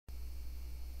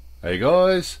Hey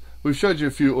guys, we've showed you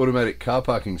a few automatic car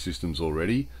parking systems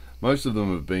already. Most of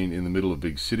them have been in the middle of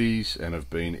big cities and have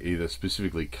been either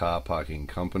specifically car parking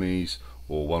companies,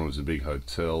 or one was a big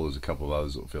hotel. There's a couple of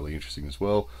others that are fairly interesting as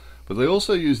well. But they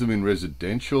also use them in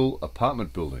residential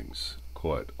apartment buildings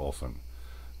quite often,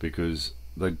 because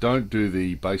they don't do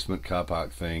the basement car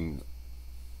park thing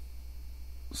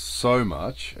so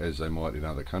much as they might in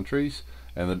other countries,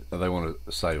 and they want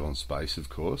to save on space, of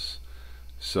course.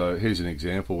 So here's an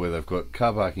example where they've got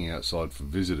car parking outside for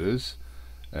visitors,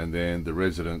 and then the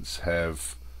residents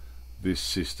have this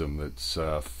system that's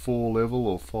 4-level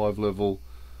or 5-level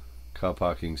car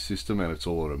parking system, and it's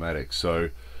all automatic. So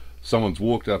someone's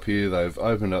walked up here, they've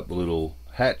opened up the little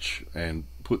hatch and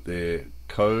put their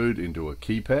code into a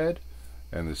keypad,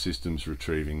 and the system's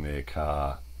retrieving their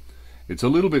car. It's a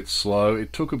little bit slow.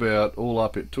 It took about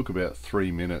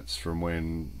 3 minutes from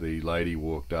when the lady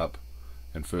walked up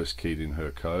and first keyed in her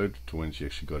code to when she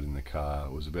actually got in the car.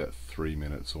 It was about 3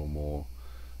 minutes or more.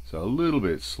 So a little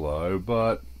bit slow,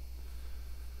 but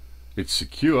it's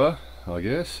secure, I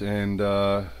guess, and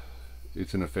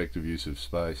it's an effective use of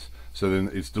space. So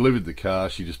then it's delivered the car,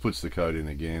 she just puts the code in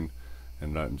again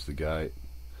and opens the gate.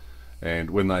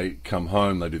 And when they come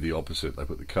home, they do the opposite. They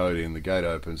put the code in, the gate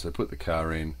opens, they put the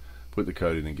car in, put the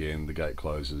code in again, the gate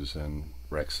closes and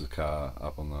racks the car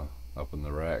up on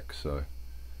the rack. So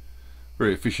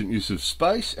very efficient use of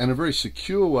space and a very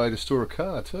secure way to store a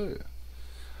car too.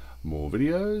 More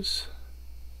videos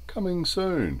coming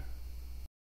soon.